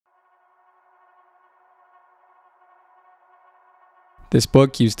This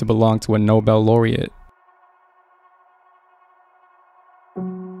book used to belong to a Nobel laureate.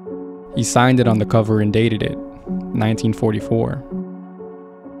 He signed it on the cover and dated it, 1944.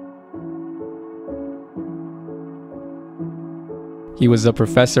 He was a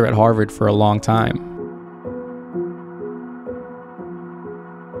professor at Harvard for a long time.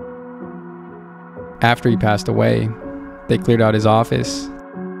 After he passed away, they cleared out his office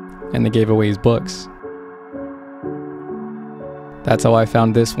and they gave away his books. That's how I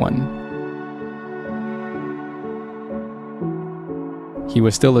found this one. He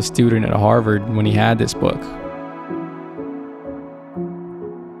was still a student at Harvard when he had this book.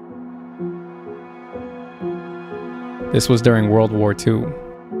 This was during World War II.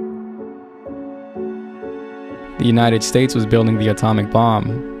 The United States was building the atomic bomb,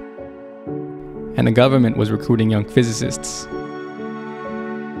 and the government was recruiting young physicists.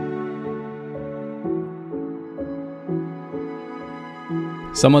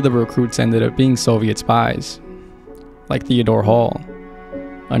 Some of the recruits ended up being Soviet spies, like Theodore Hall,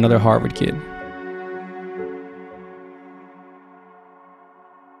 another Harvard kid.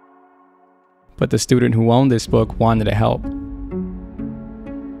 But the student who owned this book wanted to help.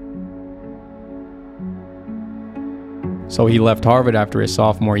 So he left Harvard after his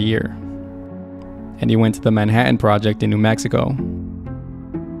sophomore year, and he went to the Manhattan Project in New Mexico.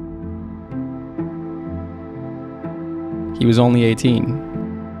 He was only 18.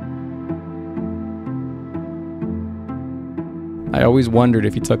 I always wondered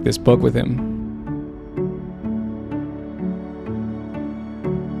if he took this book with him.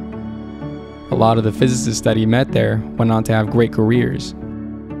 A lot of the physicists that he met there went on to have great careers.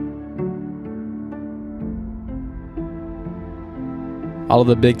 All of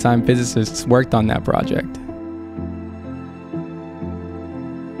the big-time physicists worked on that project.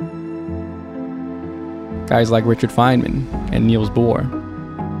 Guys like Richard Feynman and Niels Bohr.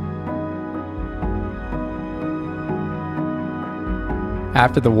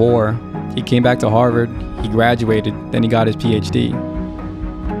 After the war, he came back to Harvard, he graduated, then he got his PhD.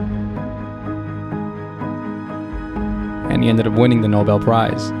 And he ended up winning the Nobel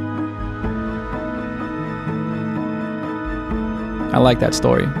Prize. I like that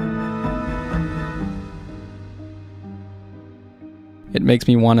story. It makes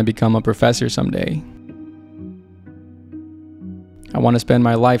me want to become a professor someday. I want to spend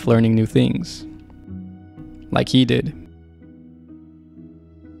my life learning new things, like he did.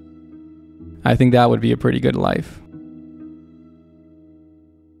 I think that would be a pretty good life.